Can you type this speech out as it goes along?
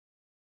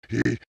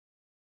It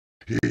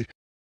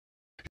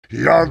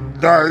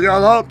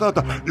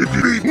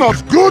is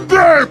not good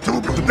day to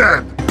be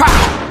dead.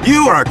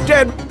 You are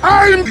dead.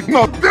 I'm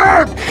not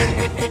dead.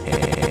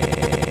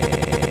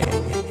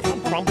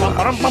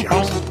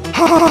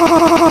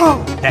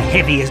 The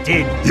heavy is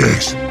dead.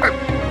 Yes.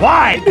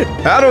 Why?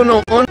 I don't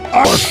know.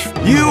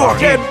 You are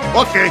dead.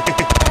 Okay.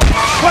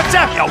 What's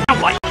up, you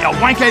white? You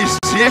wankers?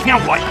 You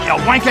white? You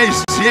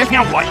wankers?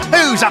 You white?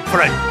 Who's up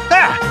for it?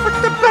 Ah! What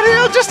the bloody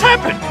hell just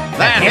happened?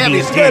 The heavy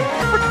is dead.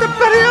 What the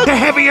bloody hell? The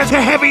heavy is the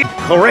heavy.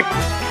 Correct.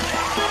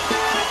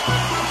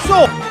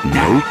 So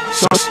no,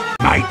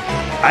 mate.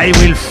 I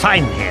will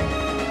find him.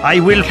 I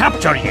will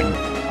capture him.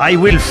 I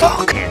will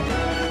fuck him,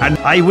 and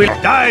I will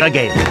die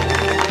again.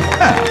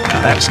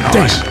 That's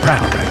nice.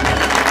 Proud.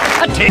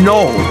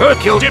 No, her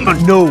killed him.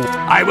 No,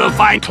 I will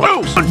find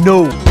clues.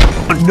 No,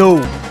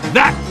 no.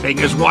 That thing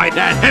is why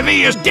that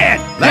heavy is dead.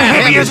 The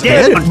heavy is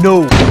dead.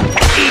 No,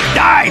 he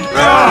died.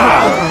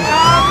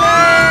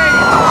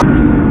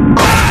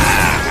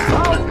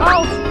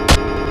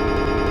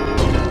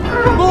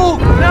 Move!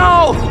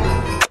 No!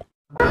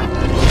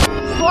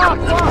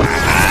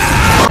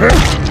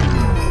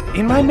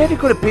 In my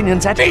medical opinion,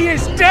 that he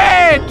is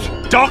dead!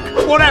 Doc,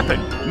 what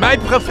happened? My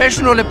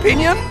professional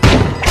opinion?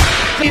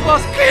 He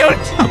was killed!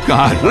 Oh,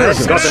 God.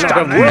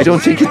 I don't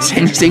think it's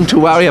anything to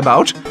worry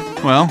about.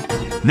 Well,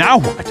 now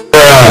what?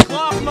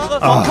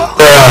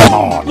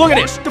 Look at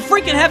this! The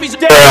freaking heavy's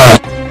dead!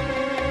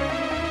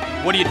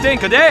 What do you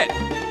think of that?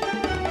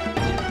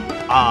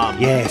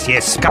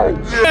 Yes. Go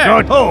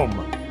home.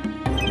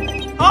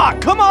 Ah,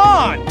 come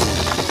on!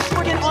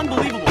 Freaking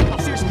unbelievable. No,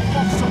 seriously.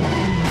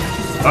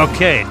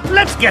 Okay,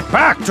 let's get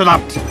back to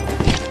that.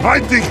 I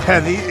think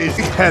heavy is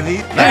heavy.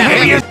 The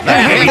heavy is the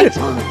heavy.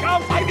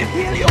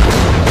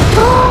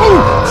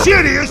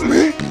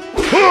 Seriously?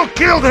 Who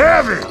killed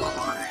Heavy?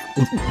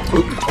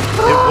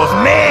 It was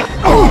me.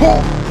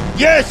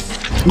 Yes!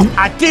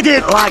 I did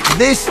it like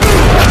this.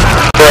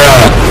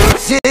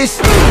 This!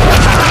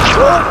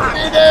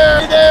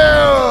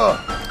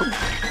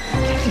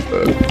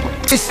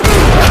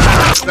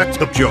 That's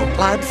the joke,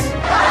 lads.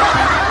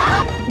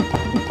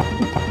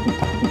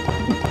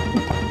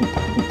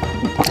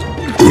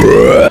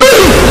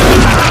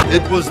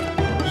 It was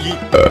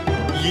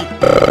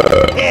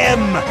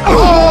him.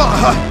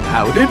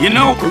 How did You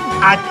know,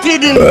 I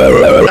didn't.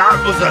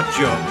 That was a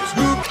joke.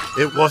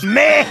 It was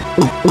me.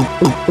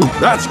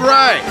 That's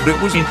right! It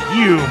wasn't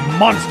you,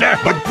 monster.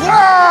 But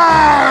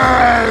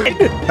why?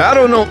 I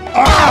don't know.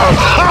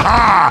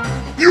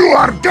 You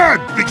are dead,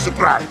 big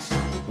surprise!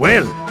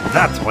 Well,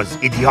 that was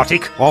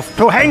idiotic. Off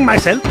to hang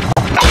myself.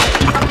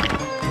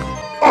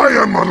 I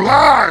am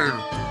alive!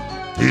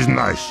 He's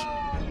nice.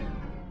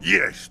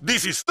 Yes,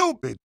 this is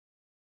stupid.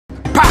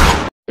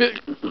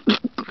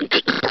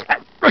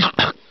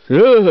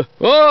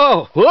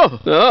 Oh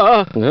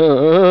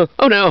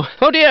no!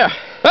 Oh dear!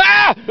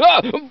 Ah!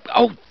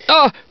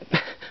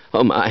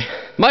 Oh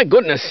my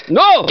goodness!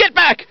 No! Get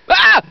back!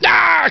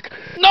 Ah!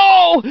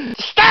 No!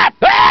 Stop!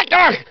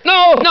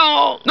 No!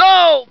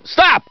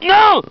 Stop!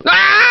 No!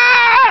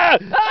 Ah!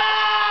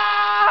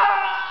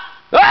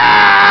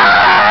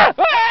 Ah!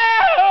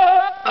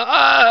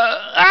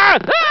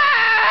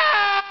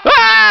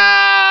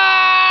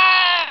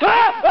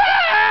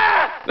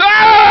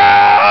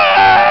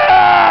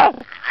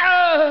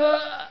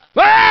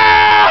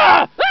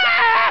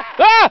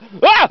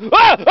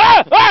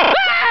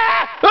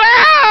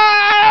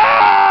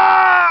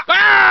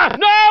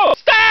 No!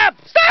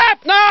 Stop!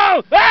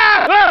 No!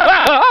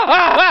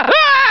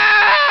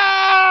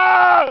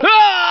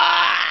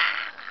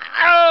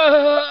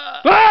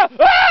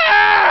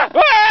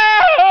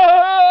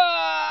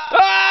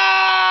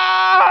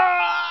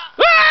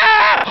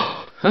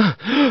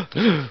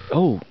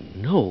 Oh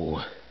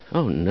no!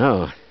 Oh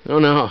no! Oh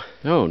no!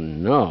 Oh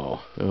no!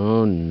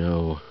 Oh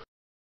no!